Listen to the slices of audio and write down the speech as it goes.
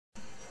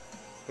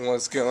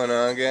What's going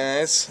on,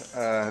 guys?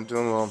 Doing a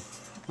little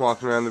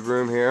walking around the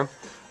room here.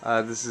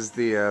 This is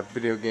the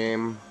video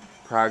game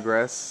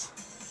preservation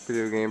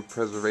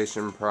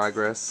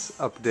progress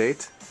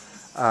update.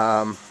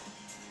 I'm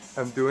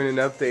doing an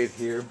update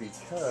here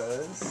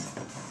because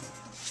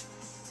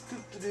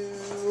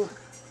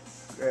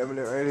grabbing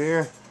it right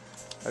here.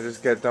 I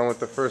just got done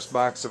with the first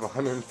box of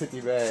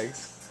 150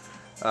 bags.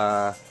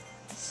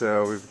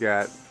 So we've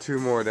got 2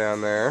 more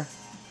down there.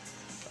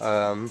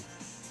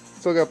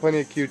 Still got plenty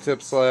of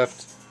Q-tips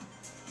left.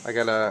 I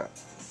got a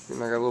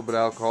little bit of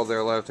alcohol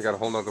there left. I got a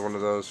whole nother one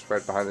of those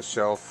right behind the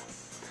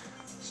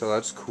shelf. So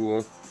that's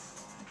cool.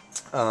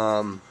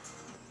 I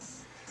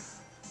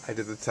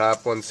did the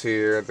top ones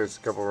here. There's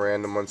a couple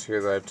random ones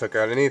here that I took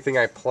out. Anything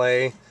I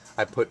play,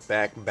 I put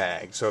back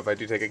bag. So if I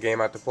do take a game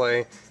out to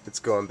play,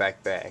 it's going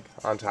back bag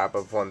on top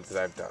of ones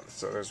that I've done.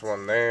 So there's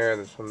one there,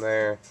 there's one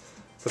there.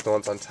 Put the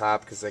ones on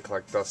top because they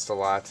collect dust a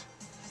lot.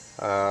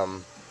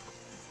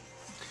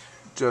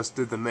 Just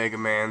did the Mega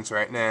Mans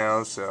right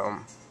now, so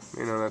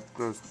you know that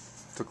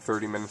took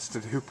 30 minutes to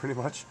do pretty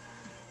much.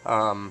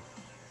 You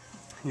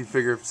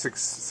figure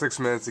six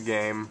minutes a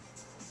game.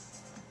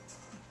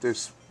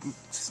 There's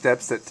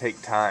steps that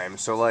take time.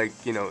 So like,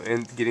 you know,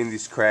 in getting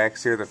these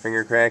cracks here, the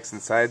finger cracks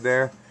inside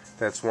there,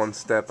 that's one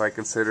step I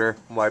consider.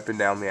 Wiping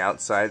down the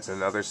outside's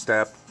another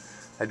step.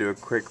 I do a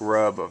quick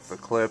rub of the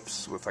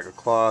clips with like a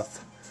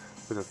cloth,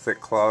 with a thick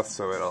cloth,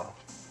 so it'll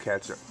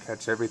catch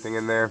everything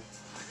in there.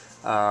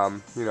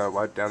 You know, I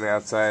wipe down the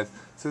outside.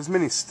 So there's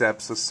many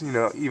steps. So, you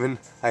know, even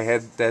I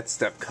had that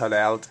step cut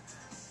out,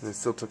 and it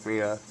still took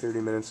me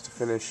 30 minutes to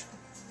finish.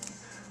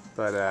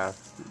 But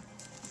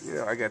you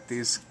know, I got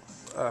these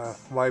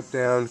wiped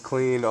down,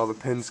 cleaned, all the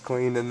pins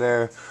cleaned in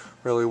there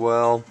really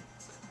well.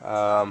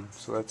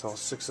 So that's all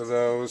 6 of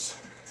those.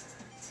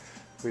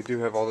 We do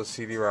have all the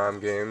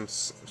CD-ROM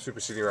games, Super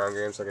CD-ROM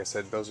games. Like I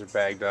said, those are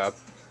bagged up.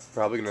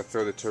 Probably going to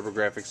throw the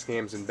TurboGrafx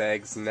games in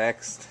bags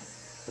next,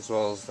 as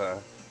well as the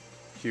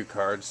Q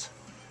cards.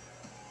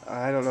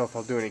 I don't know if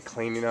I'll do any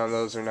cleaning on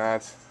those or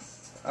not.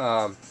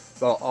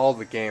 All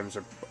the games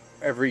are,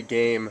 every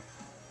game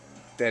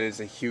that is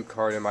a Hue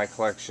card in my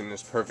collection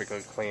is perfectly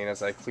clean,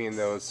 as I clean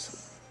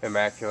those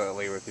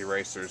immaculately with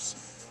erasers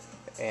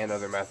and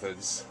other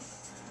methods.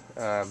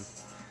 So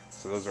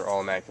those are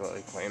all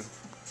immaculately clean.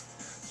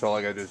 So all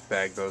I gotta do is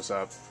bag those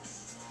up.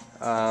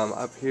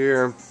 Up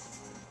here,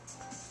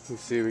 you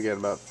see we got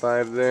about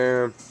 5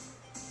 there,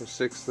 or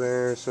 6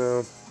 there,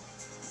 so.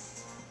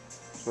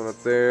 There's one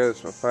up there,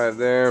 there's about 5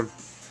 there.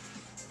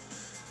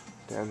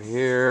 Down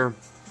here,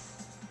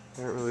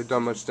 haven't really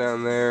done much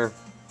down there.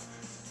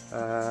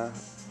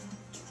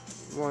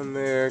 1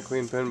 there,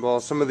 clean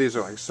pinball. Some of these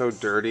are like so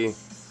dirty.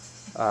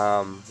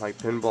 Like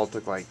pinball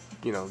took like,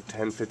 you know,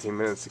 10-15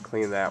 minutes to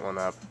clean that one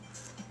up.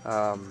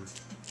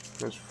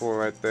 There's 4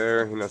 right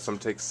there. You know, some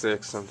take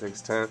 6, some takes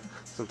 10,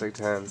 some take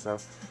 10. So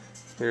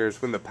here's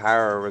when the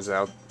power was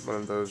out, one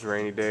of those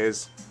rainy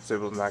days. I was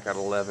able to knock out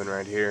 11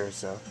 right here.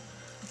 So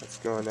that's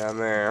going down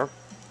there.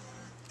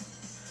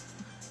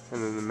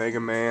 And then the Mega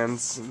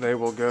Mans, they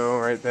will go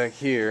right back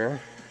here.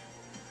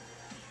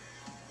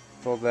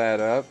 Pull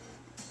that up.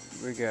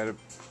 We got to,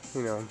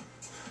 you know,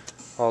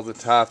 all the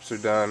tops are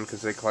done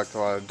because they collect a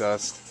lot of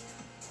dust.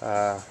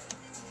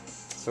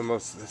 So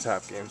most of the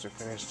top games are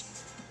finished.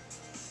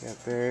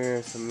 Got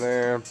there, some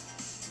there, a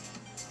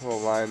little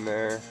line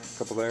there, a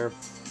couple there.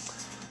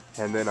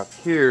 And then up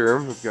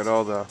here, we've got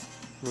all the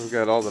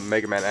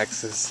Mega Man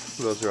X's.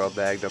 Those are all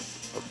bagged up,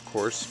 of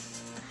course.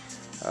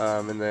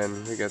 And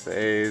then we got the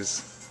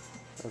A's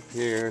up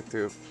here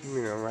through,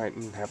 you know, right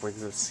and halfway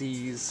through the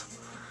C's.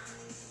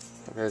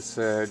 Like I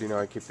said, you know,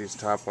 I keep these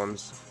top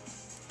ones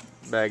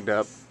bagged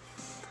up.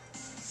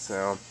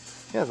 So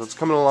yeah, so it's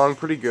coming along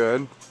pretty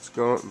good. It's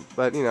going,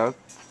 but you know,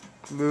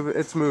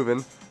 it's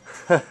moving.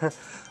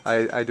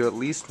 I do at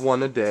least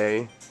 1 a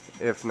day,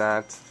 if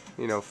not,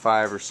 you know,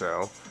 5 or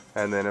so.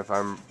 And then if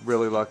I'm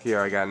really lucky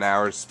or I got an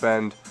hour to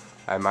spend,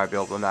 I might be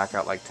able to knock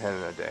out like 10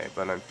 in a day.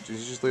 But I'm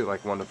usually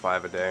like 1 to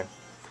 5 a day.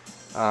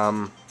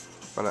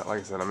 But like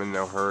I said, I'm in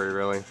no hurry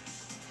really.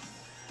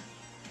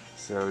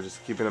 So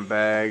just keeping them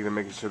bagged and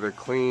making sure they're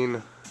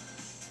clean.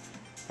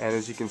 And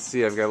as you can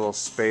see, I've got a little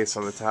space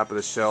on the top of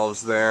the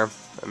shelves there,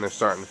 and they're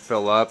starting to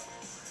fill up.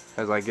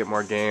 As I get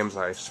more games,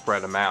 I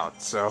spread them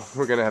out. So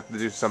we're gonna have to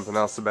do something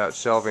else about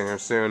shelving here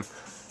soon.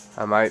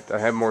 I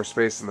have more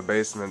space in the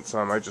basement, so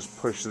I might just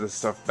push this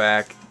stuff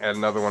back, add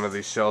another one of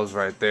these shelves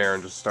right there,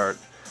 and just start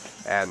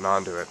adding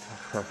onto it.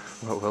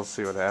 We'll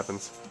see what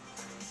happens.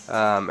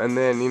 And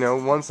then, you know,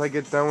 once I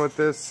get done with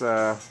this,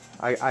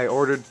 I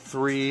ordered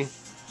 3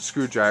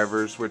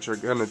 screwdrivers, which are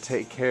gonna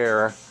take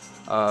care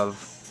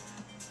of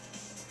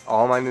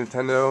all my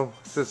Nintendo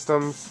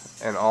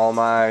systems and all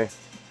my,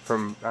 2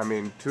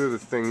 of the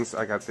things.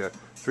 I got the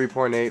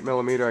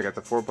 3.8mm, I got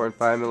the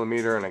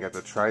 4.5mm, and I got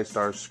the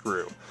TriStar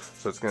screw.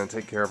 So it's going to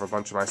take care of a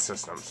bunch of my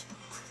systems.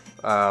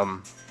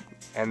 And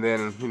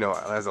then, you know,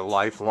 as a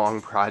lifelong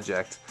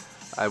project,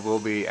 I will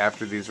be,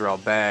 after these are all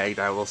bagged,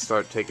 I will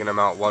start taking them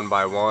out one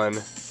by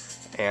one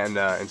and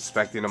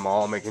inspecting them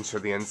all, making sure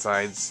the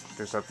insides,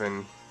 there's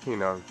nothing you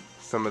know,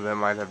 some of them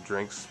might have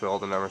drinks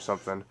spilled in them or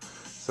something.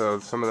 So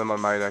some of them I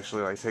might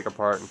actually like take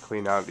apart and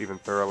clean out even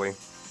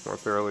more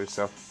thoroughly.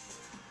 So,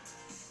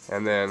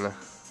 and then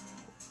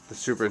the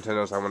Super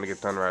Nintendos I want to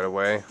get done right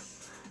away.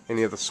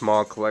 Any of the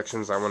small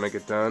collections I want to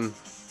get done.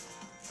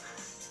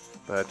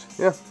 But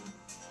yeah,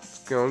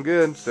 it's going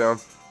good. So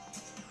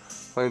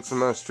playing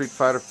some Street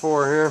Fighter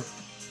 4 here.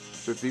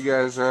 So if you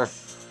guys are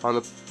on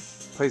the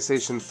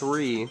PlayStation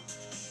 3,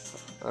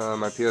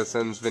 my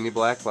PSN's Vinny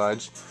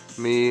Blacklodge,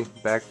 me,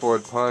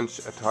 Backboard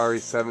Punch, Atari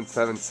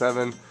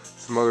 777,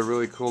 some other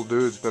really cool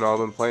dudes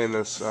been playing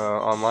this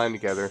online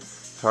together.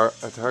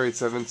 Atari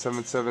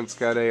 777's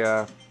got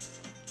a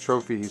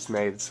trophy he's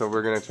made, so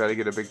we're gonna try to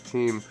get a big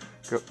team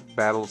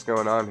battles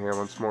going on here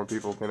once more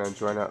people can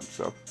join up.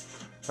 So,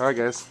 alright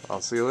guys,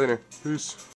 I'll see you later. Peace.